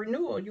life. Your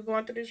renewal. You're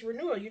going through this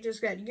renewal. You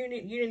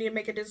need to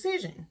make a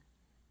decision.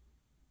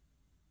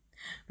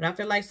 But I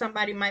feel like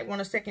somebody might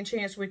want a second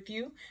chance with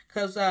you,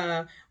 because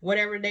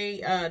whatever they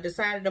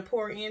decided to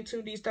pour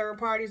into these third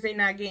parties, they're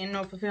not getting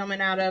no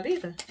fulfillment out of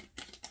either.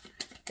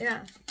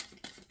 Yeah.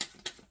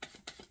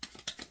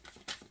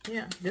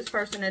 Yeah, this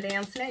person a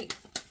damn snake.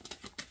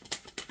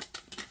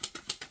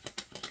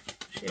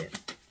 Shit.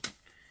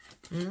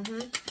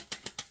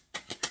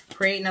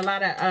 Creating a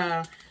lot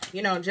of,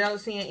 you know,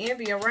 jealousy and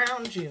envy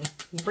around you.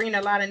 Bringing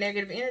a lot of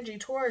negative energy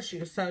towards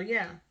you. So,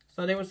 yeah.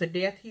 So, there was a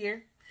death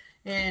here.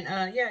 And,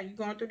 yeah, you're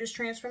going through this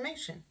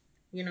transformation,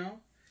 you know.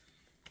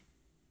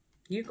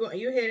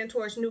 You're heading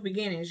towards new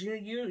beginnings.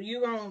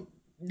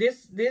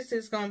 This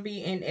is going to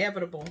be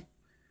inevitable.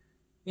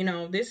 You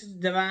know, this is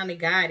divinely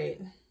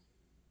guided.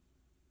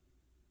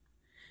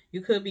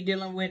 You could be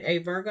dealing with a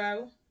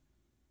Virgo.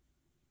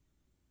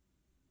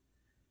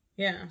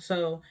 Yeah,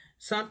 so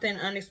something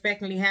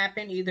unexpectedly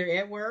happened, either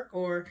at work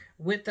or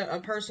with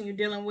a person you're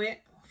dealing with,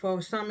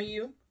 for some of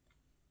you.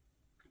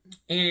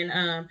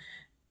 And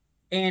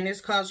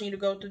it's causing you to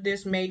go through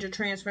this major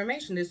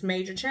transformation, this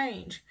major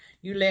change.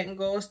 You letting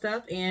go of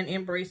stuff and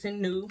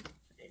embracing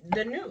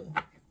the new.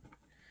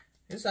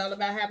 It's all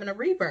about having a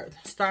rebirth,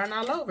 starting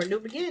all over, new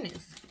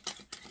beginnings.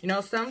 You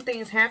know, some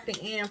things have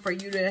to end for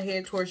you to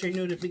head towards your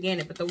new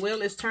beginning. But the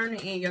wheel is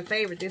turning in your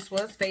favor. This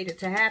was fated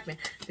to happen.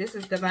 This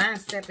is divine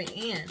stepping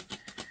in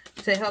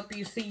to help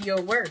you see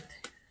your worth.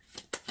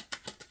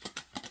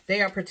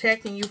 They are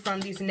protecting you from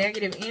these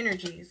negative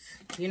energies,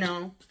 you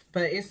know.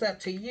 But it's up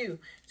to you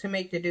to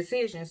make the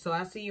decision. So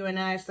I see you in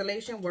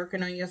isolation,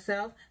 working on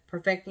yourself,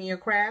 perfecting your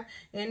craft.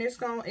 And it's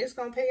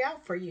gonna pay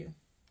out for you.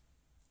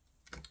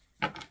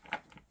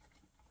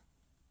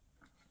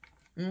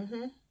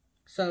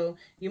 So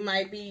you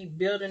might be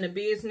building a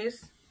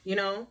business, you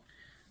know,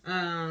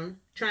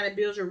 trying to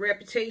build your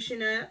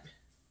reputation up.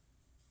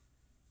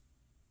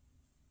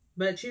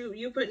 But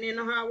you putting in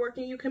the hard work,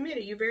 and you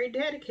committed. You're very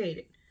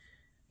dedicated,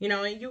 you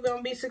know, and you're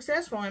going to be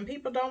successful. And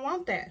people don't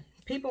want that.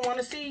 People want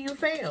to see you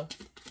fail.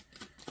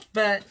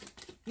 But,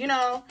 you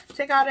know,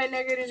 take all that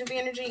negative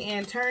energy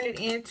and turn it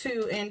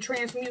into, and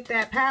transmute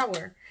that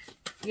power.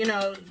 You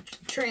know,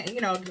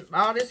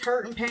 all this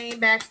hurt and pain,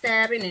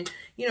 backstabbing, and,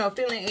 you know,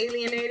 feeling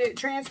alienated.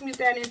 Transmute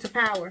that into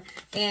power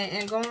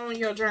and go on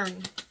your journey.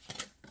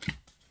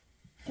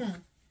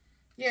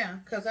 Yeah,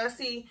 because I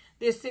see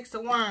this Six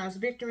of Wands,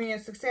 victory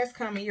and success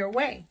coming your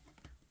way.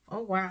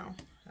 Oh, wow.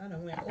 I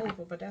done went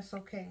over, but that's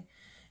okay.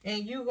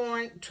 And you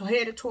going to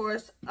head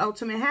towards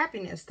ultimate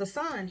happiness, the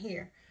sun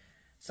here.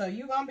 So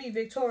you're going to be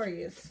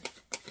victorious.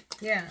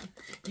 Yeah.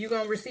 You're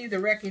going to receive the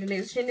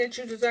recognition that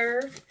you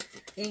deserve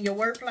in your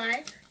work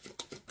life.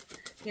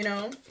 You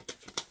know,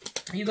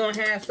 you're going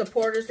to have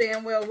supporters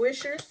and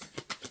well-wishers.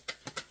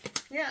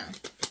 Yeah.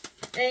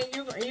 And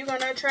you're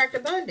going to attract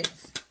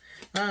abundance.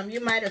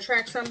 You might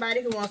attract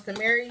somebody who wants to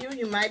marry you.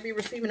 You might be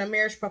receiving a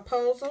marriage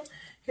proposal.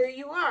 Here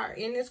you are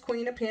in this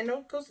Queen of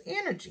Pentacles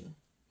energy.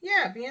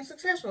 Yeah, being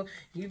successful.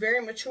 You're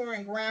very mature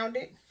and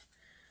grounded.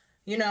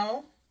 You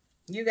know,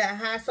 you got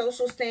high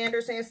social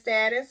standards and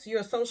status. You're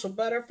a social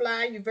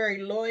butterfly. You're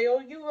very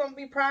loyal. You're going to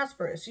be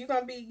prosperous. You're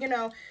going to be, you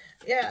know,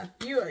 yeah,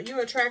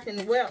 you're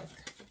attracting wealth.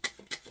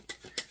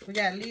 We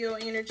got Leo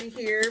energy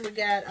here. We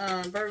got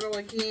Virgo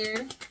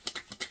again.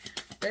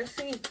 Let's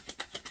see.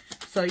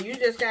 So you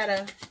just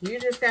gotta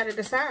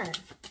decide.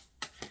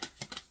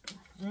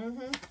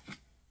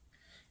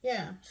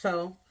 Yeah,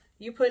 so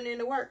you putting in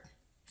the work.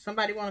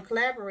 Somebody want to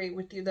collaborate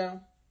with you,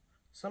 though.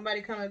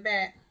 Somebody coming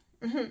back.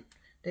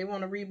 They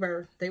want a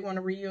rebirth. They want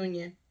a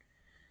reunion.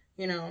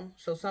 You know,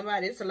 so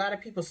it's a lot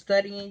of people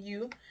studying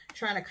you,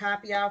 trying to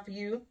copy off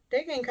you.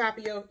 They can't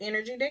copy your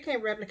energy. They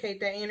can't replicate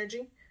that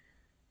energy.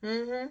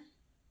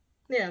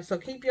 Yeah, so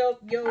keep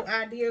your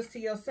ideas to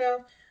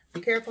yourself. Be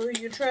careful who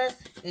you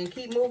trust, and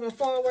keep moving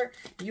forward.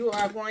 You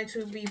are going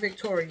to be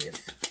victorious.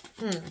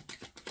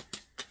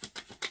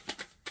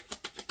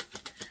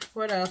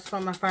 What else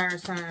for my fire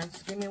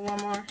signs? Give me one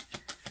more.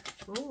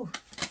 Ooh,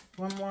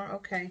 one more.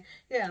 Okay.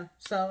 Yeah.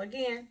 So,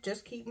 again,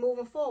 just keep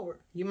moving forward.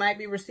 You might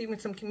be receiving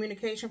some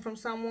communication from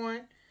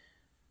someone,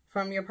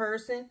 from your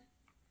person.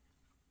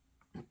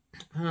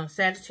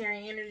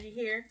 Sagittarian energy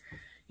here.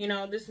 You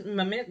know, this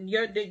momentum,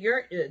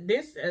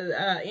 this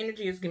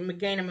energy is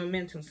gaining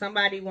momentum.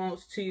 Somebody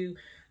wants to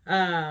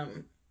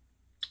come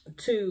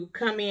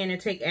in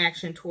and take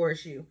action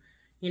towards you.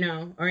 you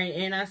know,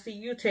 and I see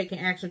you taking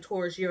action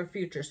towards your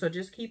future. So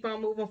just keep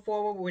on moving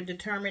forward with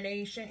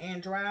determination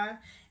and drive,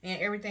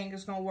 and everything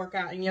is going to work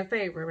out in your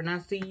favor. And I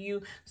see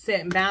you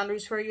setting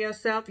boundaries for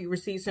yourself. You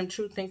receive some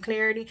truth and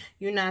clarity.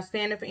 You're not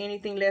standing for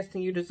anything less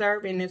than you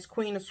deserve. In this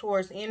Queen of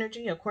Swords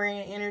energy,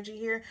 Aquarian energy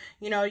here,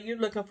 you know, you're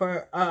looking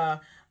for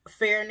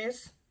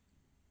fairness.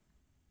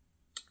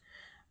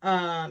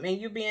 And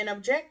you being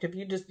objective,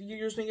 you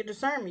using your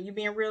discernment, you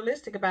being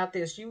realistic about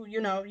this.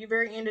 You know, you're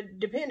very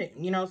independent.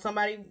 You know,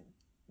 somebody,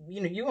 you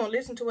know, you gonna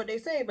listen to what they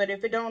say, but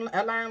if it don't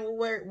align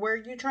with where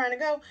you're trying to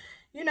go,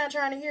 you're not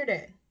trying to hear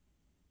that.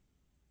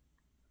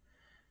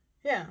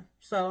 Yeah,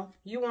 so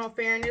you want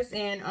fairness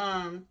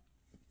and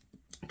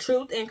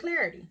truth and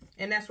clarity,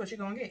 and that's what you're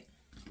gonna get.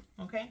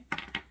 Okay,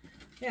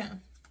 yeah.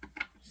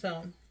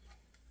 So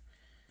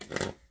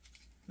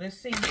let's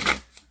see.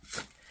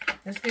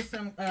 Let's get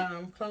some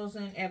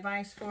closing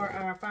advice for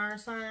our fire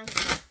signs,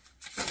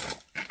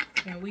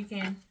 and we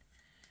can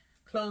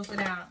close it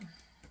out.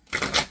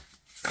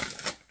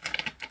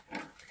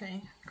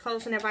 Okay,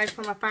 closing advice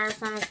from my fire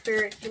signs.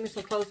 Spirit, give me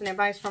some closing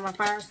advice from my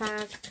fire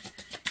signs.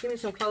 Give me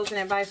some closing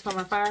advice from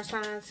my fire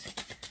signs.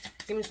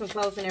 Give me some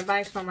closing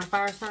advice from my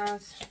fire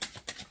signs.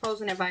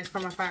 Closing advice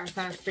from my fire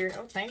signs, Spirit.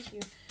 Oh, thank you.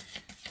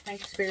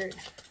 Thank you, Spirit.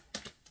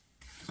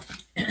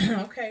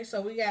 Okay,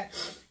 so we got,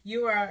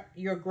 you are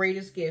your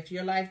greatest gift.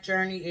 Your life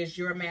journey is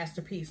your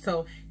masterpiece.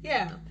 So,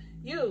 yeah,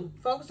 you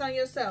focus on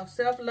yourself.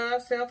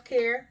 Self-love,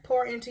 self-care.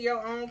 Pour into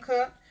your own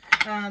cup.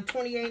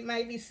 28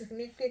 might be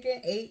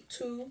significant.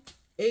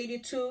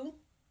 82.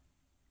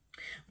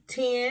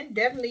 10,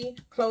 definitely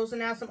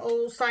closing out some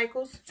old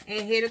cycles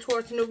and headed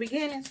towards new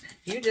beginnings.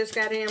 You just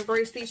got to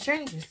embrace these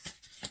changes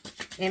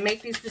and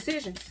make these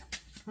decisions.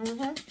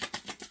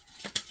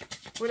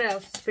 What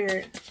else,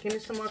 Spirit? Give me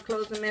some more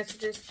closing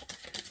messages.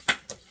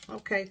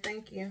 Okay,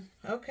 thank you.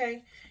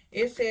 Okay,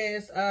 it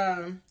says,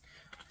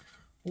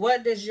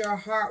 what does your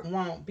heart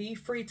want? Be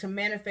free to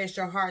manifest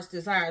your heart's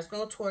desires.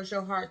 Go towards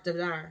your heart's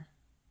desire.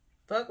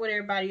 Fuck what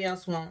everybody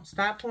else wants.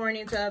 Stop pouring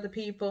into other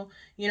people.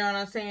 You know what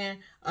I'm saying?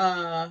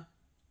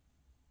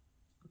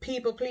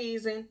 People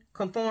pleasing,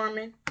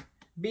 conforming.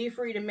 Be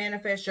free to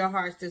manifest your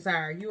heart's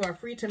desire. You are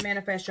free to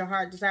manifest your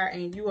heart's desire,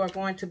 and you are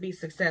going to be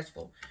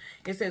successful.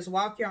 It says,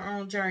 walk your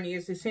own journey.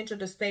 It's essential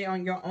to stay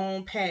on your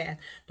own path.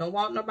 Don't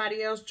walk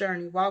nobody else's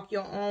journey. Walk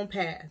your own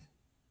path.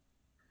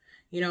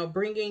 You know,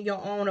 bring in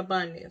your own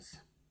abundance.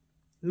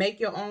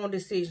 Make your own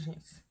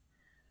decisions.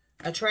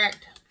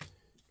 Attract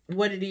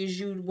what it is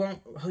you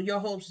want, your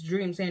hopes,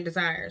 dreams, and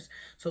desires.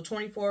 So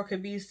 24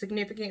 could be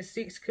significant.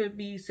 6 could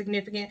be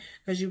significant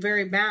because you're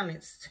very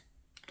balanced.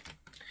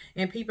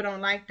 And people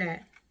don't like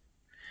that.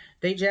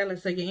 They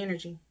jealous of your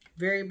energy.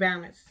 Very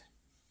balanced.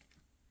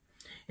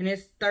 And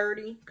it's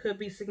 30. Could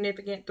be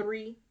significant.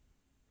 3.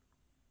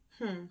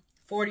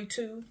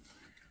 42.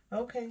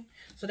 Okay.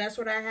 So that's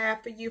what I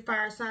have for you,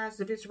 fire signs.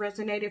 If it's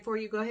resonated for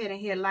you, go ahead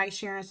and hit like,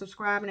 share, and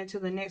subscribe. And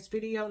until the next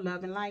video,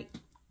 love and light.